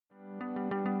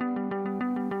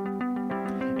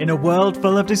In a world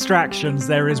full of distractions,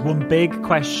 there is one big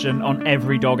question on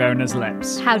every dog owner's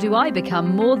lips. How do I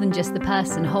become more than just the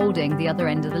person holding the other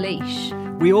end of the leash?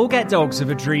 We all get dogs with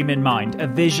a dream in mind, a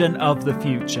vision of the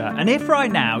future. And if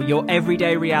right now your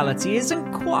everyday reality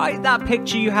isn't quite that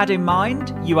picture you had in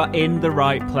mind, you are in the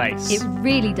right place. It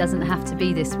really doesn't have to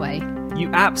be this way.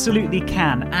 You absolutely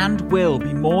can and will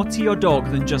be more to your dog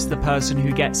than just the person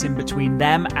who gets in between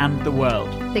them and the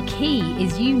world. The key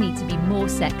is you need to be more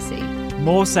sexy.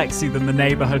 More sexy than the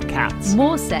neighbourhood cat.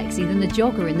 More sexy than the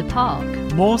jogger in the park.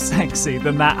 More sexy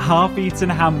than that half-eaten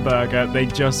hamburger they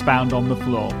just found on the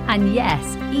floor. And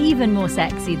yes, even more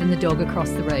sexy than the dog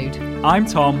across the road. I'm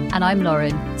Tom. And I'm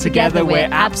Lauren. Together we're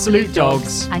Absolute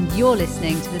Dogs. And you're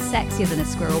listening to the Sexier Than a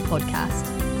Squirrel podcast.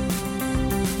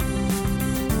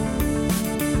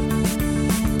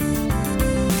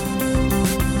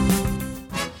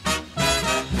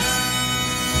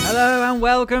 Hello and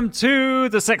welcome to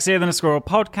the Sexier Than a Squirrel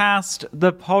podcast,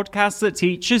 the podcast that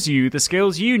teaches you the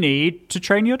skills you need to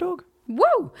train your dog.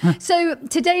 Woo! So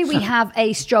today we have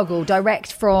a struggle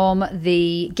direct from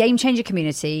the Game Changer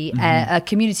community, a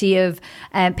community of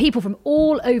people from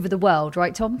all over the world,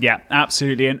 right, Tom? Yeah,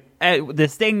 absolutely. And the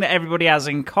thing that everybody has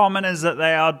in common is that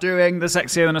they are doing the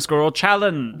Sexier Than a Squirrel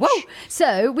challenge. Whoa!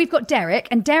 So we've got Derek,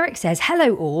 and Derek says,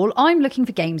 hello all, I'm looking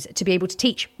for games to be able to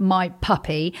teach my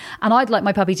puppy, and I'd like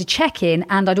my puppy to check in,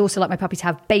 and I'd also like my puppy to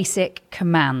have basic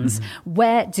commands.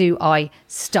 Where do I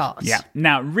start? Yeah.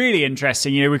 Now, really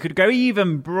interesting. You know, we could go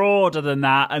even broader than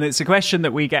that, and it's a question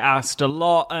that we get asked a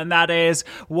lot, and that is,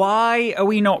 why are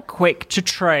we not quick to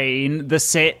train the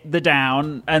sit, the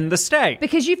down, and the stay?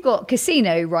 Because you've got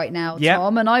Casino right now, Yep.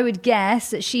 Tom, and I would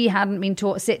guess that she hadn't been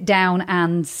taught sit down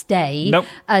and stay Nope.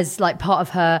 as like part of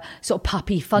her sort of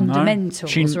puppy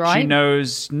fundamentals, right? She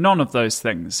knows none of those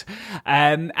things.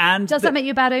 And Does that make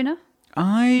you a bad owner?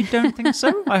 I don't think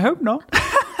so. I hope not.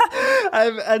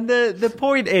 And the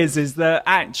point is that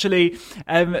actually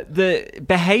the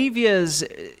behaviours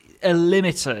are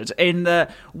limited in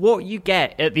that what you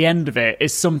get at the end of it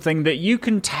is something that you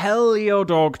can tell your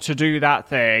dog to do that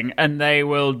thing and they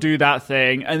will do that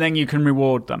thing and then you can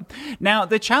reward them. Now,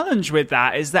 the challenge with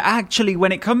that is that actually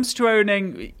when it comes to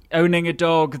owning a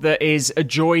dog that is a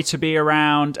joy to be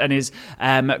around and is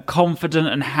confident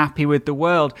and happy with the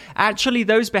world, actually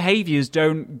those behaviours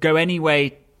don't go any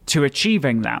way to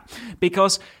achieving that,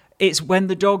 because it's when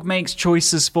the dog makes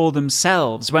choices for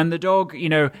themselves, when the dog, you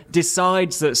know,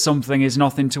 decides that something is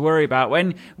nothing to worry about,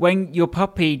 when your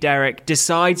puppy, Derek,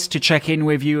 decides to check in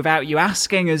with you without you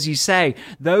asking, as you say,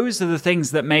 those are the things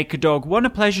that make a dog, one, a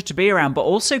pleasure to be around, but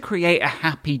also create a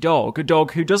happy dog, a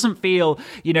dog who doesn't feel,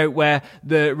 you know, where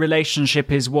the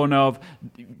relationship is one of,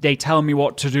 they tell me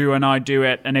what to do and I do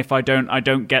it, and if I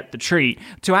don't get the treat,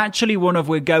 to actually one of,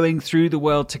 we're going through the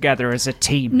world together as a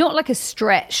team. Not like a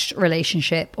stretched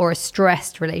relationship or a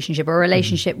stressed relationship or a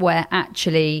relationship where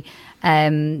actually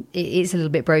it's a little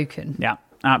bit broken. Yeah,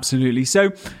 absolutely.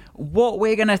 So what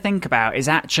we're going to think about is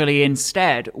actually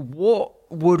instead, what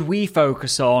would we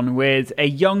focus on with a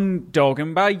young dog?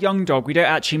 And by young dog, we don't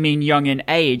actually mean young in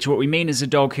age. What we mean is a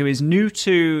dog who is new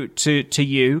to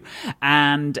you,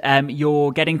 and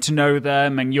you're getting to know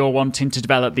them and you're wanting to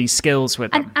develop these skills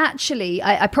with them. And actually,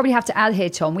 I probably have to add here,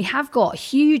 Tom, we have got a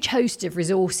huge host of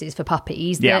resources for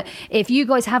puppies that if you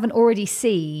guys haven't already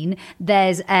seen,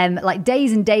 there's like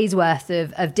days and days worth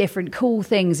of different cool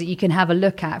things that you can have a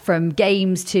look at, from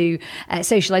games to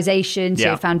socialization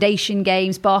to foundation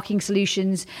games, barking solutions,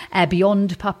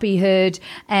 beyond puppyhood,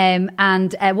 and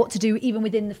what to do even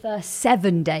within the first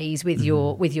 7 days with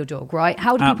your dog, right?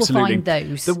 How do people find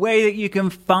those? The way that you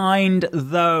can find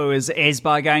those is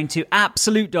by going to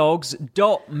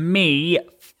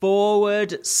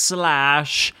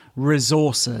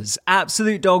absolutedogs.me/resources.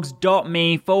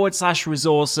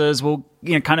 absolutedogs.me/resources will,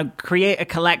 you know, kind of create a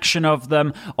collection of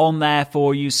them on there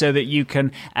for you so that you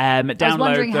can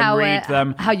download them, read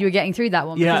them. How you were getting through that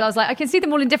one, because I was like, I can see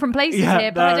them all in different places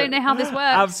here, but I don't know how this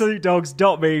works.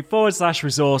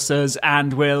 absolutedogs.me/resources,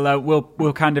 and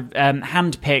we'll kind of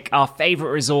handpick our favorite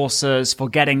resources for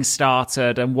getting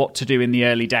started and what to do in the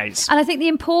early days. And I think the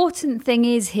important thing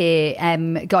is here,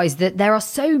 guys, that there are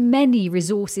so many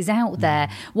resources out there.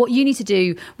 What you need to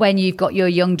do when you've got your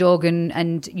young dog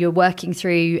and you're working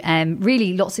through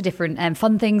really lots of different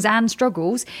fun things and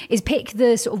struggles is pick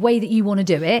the sort of way that you want to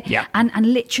do it and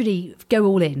literally go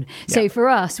all in. So for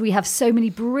us, we have so many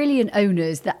brilliant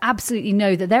owners that absolutely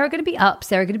know that there are going to be ups,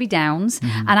 there are going to be downs,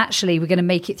 and actually we're going to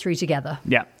make it through together.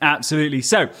 Yeah, absolutely.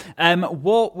 So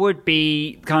what would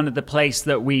be kind of the place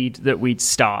that we'd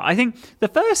start? I think the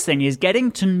first thing is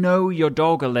getting to know your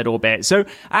dog a little bit. So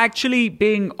actually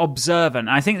being observant.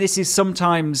 I think think this is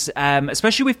sometimes,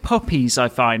 especially with puppies, I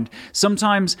find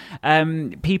sometimes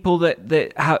people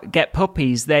that get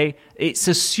puppies, it's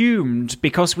assumed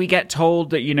because we get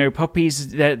told that, you know, puppies,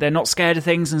 they're not scared of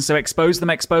things, and so expose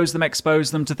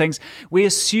them to things. We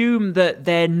assume that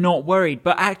they're not worried,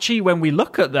 but actually when we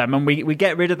look at them and we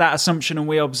get rid of that assumption and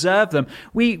we observe them,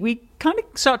 we kind of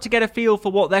start to get a feel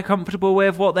for what they're comfortable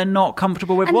with, what they're not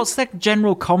comfortable with, and what's their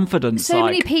general confidence so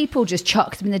many people just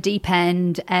chuck them in the deep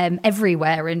end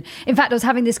everywhere. And in fact, I was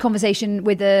having this conversation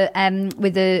with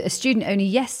a student only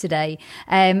yesterday,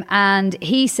 and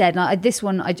he said, this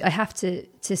one I have to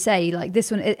say, like, this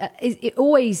one it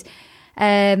always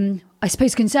I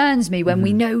suppose concerns me when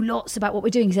we know lots about what we're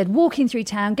doing. He said, walking through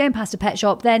town, going past a pet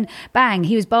shop, then bang,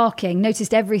 he was barking,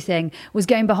 noticed everything, was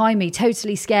going behind me,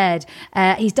 totally scared.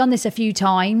 He's done this a few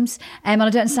times, and I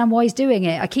don't understand why he's doing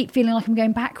it. I keep feeling like I'm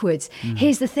going backwards.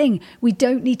 Here's the thing, we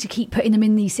don't need to keep putting them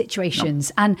in these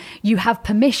situations. No. And you have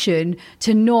permission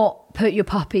to not put your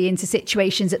puppy into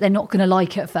situations that they're not going to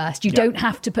like at first. You don't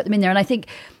have to put them in there. And I think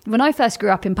when I first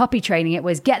grew up in puppy training, it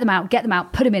was get them out,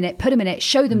 put them in it,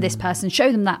 show them this person,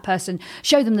 show them that person,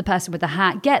 show them the person with the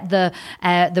hat, get the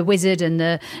wizard and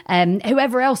the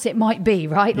whoever else it might be,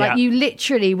 right? Like you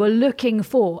literally were looking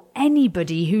for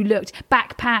anybody who looked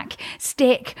backpack,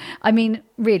 stick. I mean,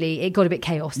 really, it got a bit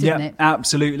chaos, didn't it?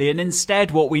 Absolutely. And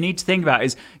instead, what we need to think about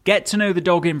is get to know the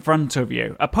dog in front of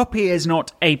you. A puppy is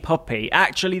not a puppy.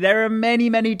 Actually, there are many,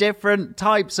 many different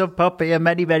types of puppy and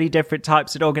many, many different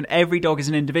types of dog, and every dog is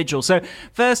an individual. So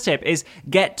first tip is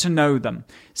get to know them.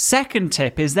 Second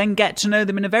tip is then get to know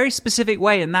them in a very specific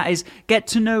way, and that is get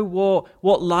to know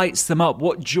what lights them up,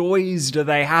 what joys do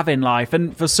they have in life.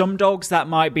 And for some dogs, that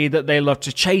might be that they love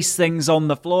to chase things on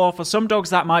the floor. For some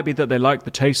dogs, that might be that they like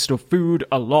the taste of food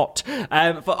a lot.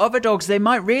 For other dogs, they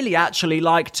might really actually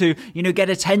like to, you know, get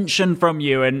attention from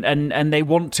you, and they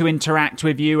want to interact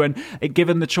with you, and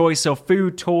given the choice of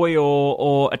food, toy,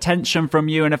 or attention from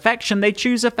you and affection, they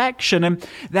choose affection. And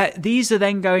this is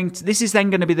then going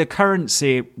to be the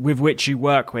currency with which you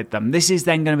work with them. This is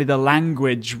then going to be the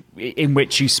language in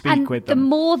which you speak with them. The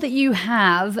more that you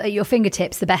have at your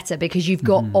fingertips, the better, because you've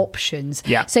got options.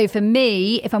 Yeah. So for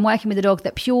me, if I'm working with a dog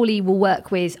that purely will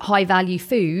work with high value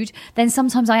food, then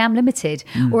sometimes I am limited.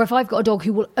 Or if I've got a dog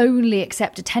who will only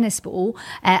accept a tennis ball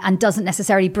and doesn't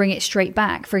necessarily bring it straight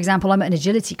back. For example, I'm at an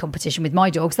agility competition with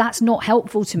my dogs. That's not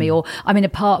helpful to me. Or I'm in a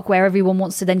park where everyone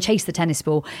wants to then chase the tennis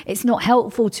ball. It's not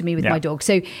helpful to me with my dog.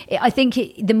 So I think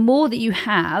the more that you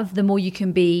have, the more you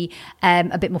can be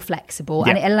a bit more flexible,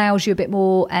 and it allows you a bit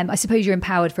more, I suppose you're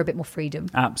empowered for a bit more freedom.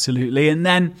 Absolutely. And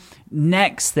then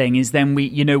next thing is then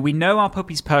we know our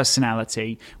puppy's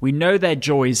personality, we know their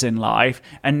joys in life,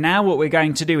 and now what we're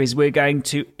going to do is we're going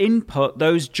to input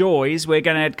those joys, we're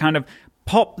going to kind of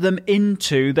pop them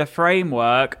into the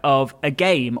framework of a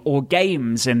game, or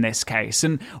games in this case.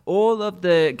 And all of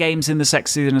the games in the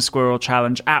Sexier Than a Squirrel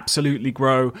Challenge absolutely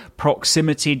grow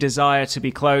proximity, desire to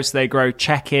be close. They grow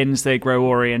check-ins, they grow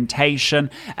orientation.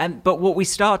 But what we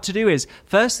start to do is,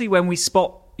 firstly, when we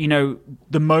spot, you know,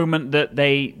 the moment that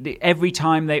every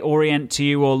time they orient to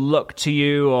you or look to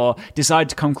you or decide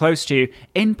to come close to you,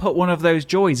 input one of those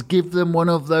joys, give them one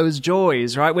of those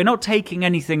joys, right? We're not taking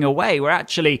anything away. We're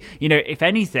actually, you know, if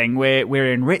anything,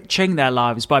 we're enriching their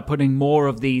lives by putting more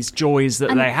of these joys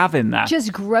that they have in there.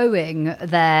 Just growing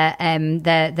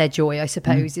their joy, I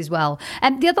suppose, as well.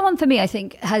 And the other one for me, I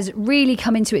think, has really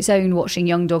come into its own watching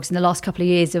young dogs in the last couple of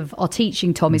years of our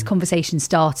teaching, Tom, is conversation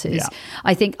starters. Yeah.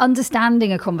 I think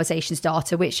understanding a conversation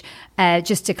starter, which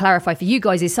just to clarify for you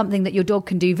guys, is something that your dog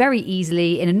can do very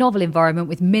easily in a novel environment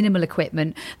with minimal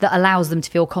equipment that allows them to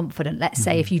feel confident. Let's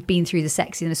say if you've been through the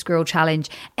Sexier Than a Squirrel Challenge,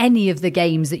 any of the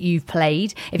games that you've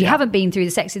played. If you haven't been through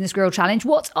the Sexier Than a Squirrel Challenge,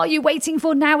 what are you waiting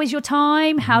for? Now is your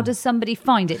time. How does somebody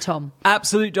find it, Tom?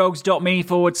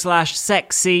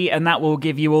 absolutedogs.me/sexy, and that will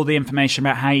give you all the information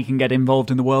about how you can get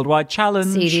involved in the Worldwide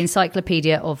Challenge. See the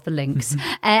encyclopedia of the links.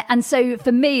 And so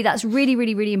for me, that's really,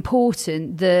 really, really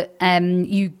important that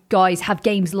you guys have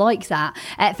games like that.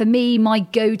 For me, my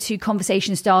go-to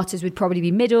conversation starters would probably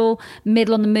be middle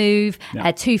on the move,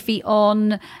 2 feet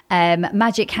on,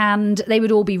 magic hand. They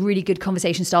would all be really good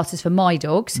conversation starters for my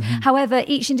dogs. However,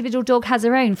 each individual dog has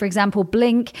their own. For example,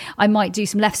 Blink, I might do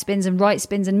some left spins and right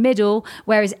spins and middle,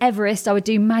 whereas Everest, I would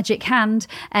do magic hand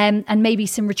and maybe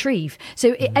some retrieve.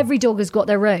 So every dog has got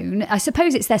their own. I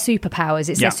suppose it's their superpowers,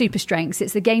 it's their super strengths,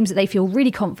 it's the games that they feel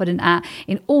really confident at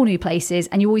in all new places. behaviours,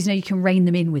 and you always know you can rein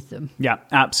them in with them. Yeah,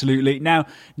 absolutely. Now,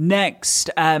 next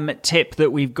tip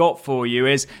that we've got for you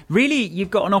is really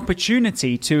you've got an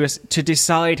opportunity to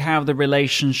decide how the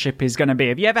relationship is going to be.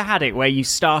 Have you ever had it where you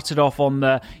started off on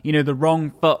the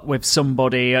wrong foot with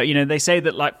somebody? They say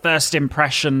that like first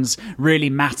impressions really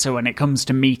matter when it comes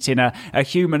to meeting a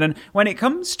human. And when it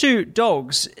comes to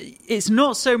dogs, it's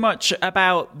not so much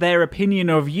about their opinion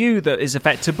of you that is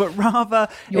affected, but rather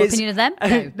your opinion of them.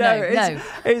 No.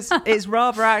 It's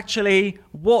rather actually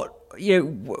what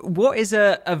is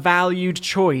a valued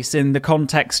choice in the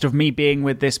context of me being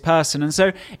with this person. And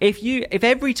so if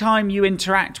every time you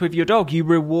interact with your dog you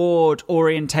reward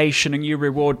orientation and you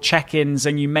reward check-ins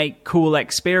and you make cool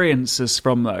experiences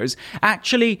from those,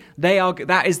 actually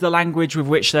that is the language with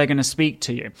which they're going to speak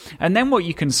to you. And then what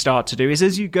you can start to do is,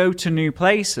 as you go to new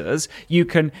places, you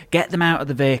can get them out of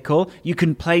the vehicle, you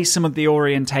can play some of the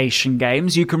orientation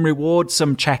games, you can reward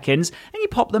some check-ins, and you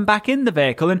pop them back in the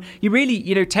vehicle, and you really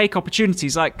take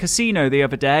opportunities. Like Casino the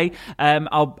other day,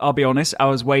 I'll be honest, I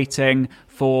was waiting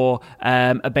for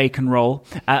a bacon roll.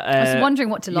 I was wondering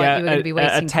what delight you were going to be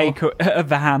waiting for. A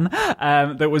van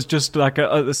that was just like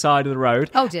at the side of the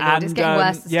road. Oh dear Lord, it's getting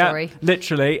worse, the story.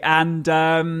 Literally. And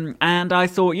I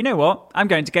thought, you know what? I'm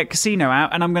going to get Casino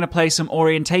out and I'm going to play some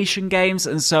orientation games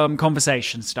and some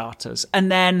conversation starters.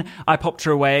 And then I popped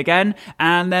her away again,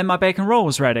 and then my bacon roll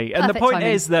was ready. And Perfect the point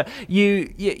timing. is that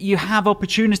you have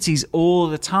opportunities all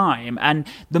the time, and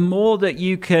the more that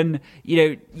you can,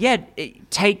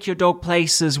 take your dog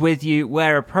places with you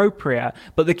where appropriate.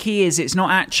 But the key is it's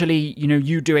not actually,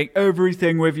 you doing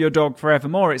everything with your dog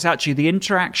forevermore. It's actually the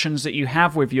interactions that you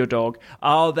have with your dog.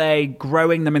 Are they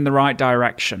growing them in the right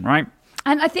direction, right?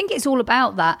 And I think it's all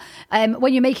about that.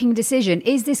 When you're making a decision,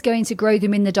 is this going to grow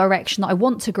them in the direction that I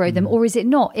want to grow them, or is it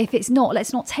not? If it's not,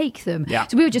 let's not take them. Yeah.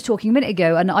 So we were just talking a minute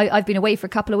ago, and I've been away for a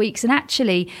couple of weeks, and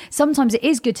actually sometimes it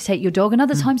is good to take your dog, and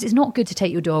other times it's not good to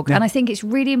take your dog. Yeah. And I think it's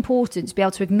really important to be able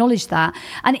to acknowledge that,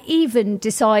 and even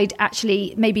decide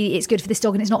actually maybe it's good for this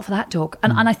dog and it's not for that dog.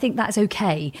 And I think that's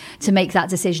okay to make that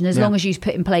decision as long as you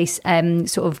put in place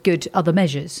sort of good other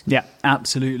measures. Yeah,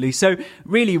 absolutely. So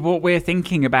really what we're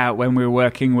thinking about when we're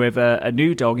working with a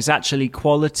new dog is actually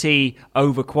quality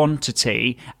over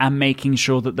quantity, and making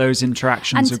sure that those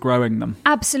interactions are growing them.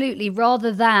 Absolutely.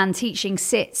 Rather than teaching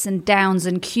sits and downs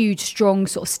and cued, strong,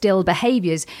 sort of still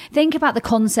behaviours, think about the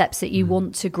concepts that you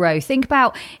want to grow. Think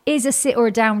about, is a sit or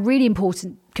a down really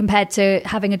important compared to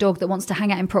having a dog that wants to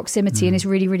hang out in proximity and is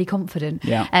really, really confident?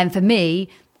 Yeah. And for me,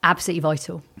 absolutely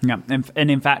vital. Yeah. And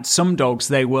in fact, some dogs,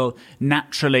 they will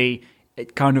naturally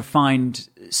kind of find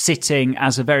sitting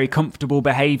as a very comfortable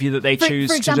behaviour that they choose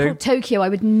to do. For example, Tokyo, I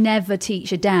would never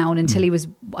teach a down until he was,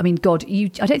 I don't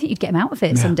think you'd get him out of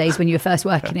it some days when you were first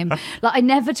working him. Like, I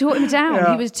never taught him a down.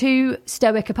 Yeah. He was too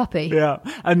stoic a puppy. Yeah.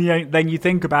 And then you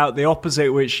think about the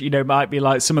opposite, which, might be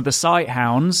like some of the sight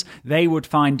hounds, they would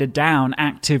find a down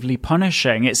actively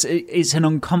punishing. It's an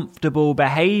uncomfortable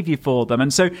behaviour for them.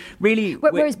 And so really...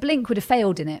 Whereas Blink would have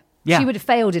failed in it. Yeah. She would have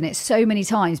failed in it so many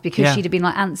times because she'd have been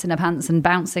like ants in her pants and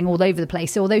bouncing all over the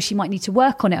place. So although she might need to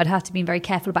work on it, I'd have to be very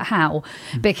careful about how,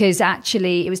 because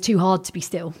actually it was too hard to be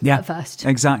still at first.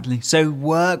 Exactly. So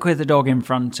work with the dog in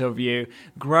front of you,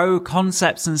 grow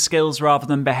concepts and skills rather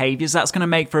than behaviours. That's going to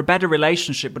make for a better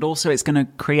relationship, but also it's going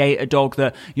to create a dog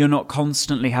that you're not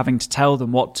constantly having to tell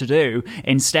them what to do.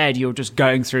 Instead, you're just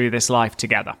going through this life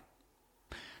together.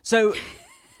 So...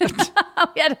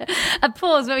 We had a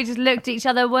pause where we just looked at each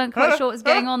other, weren't quite sure what was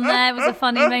going on there. It was a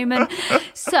funny moment.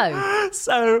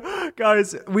 So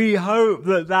guys, we hope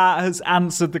that has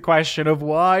answered the question of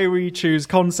why we choose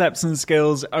concepts and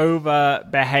skills over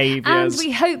behaviours. And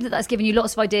we hope that that's given you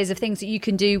lots of ideas of things that you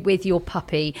can do with your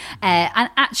puppy,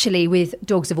 and actually with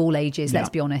dogs of all ages, let's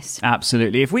be honest.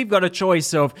 Absolutely. If we've got a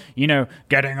choice of,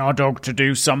 getting our dog to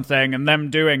do something and them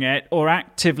doing it, or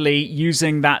actively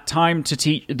using that time to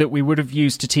teach that we would have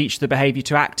used to teach the behaviour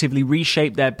to actively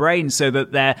reshape their brain so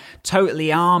that they're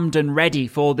totally armed and ready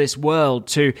for this world,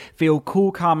 to feel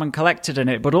cool, calm and collected in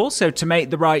it, but also to make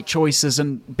the right choices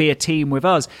and be a team with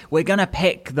us, we're going to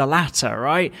pick the latter,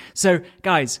 right? So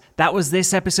guys, that was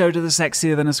this episode of the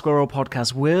Sexier Than a Squirrel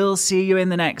podcast. We'll see you in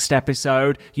the next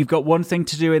episode. You've got one thing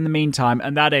to do in the meantime,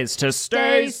 and that is to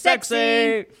stay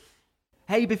sexy.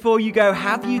 Hey, before you go,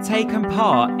 have you taken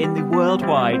part in the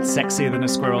worldwide Sexier Than a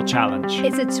Squirrel Challenge?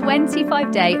 It's a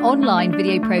 25-day online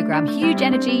video program, huge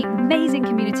energy, amazing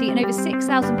community, and over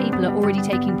 6,000 people are already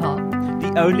taking part.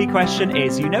 The only question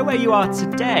is, you know where you are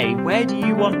today. Where do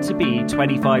you want to be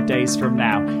 25 days from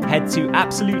now? Head to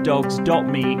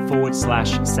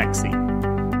absolutedogs.me/sexy.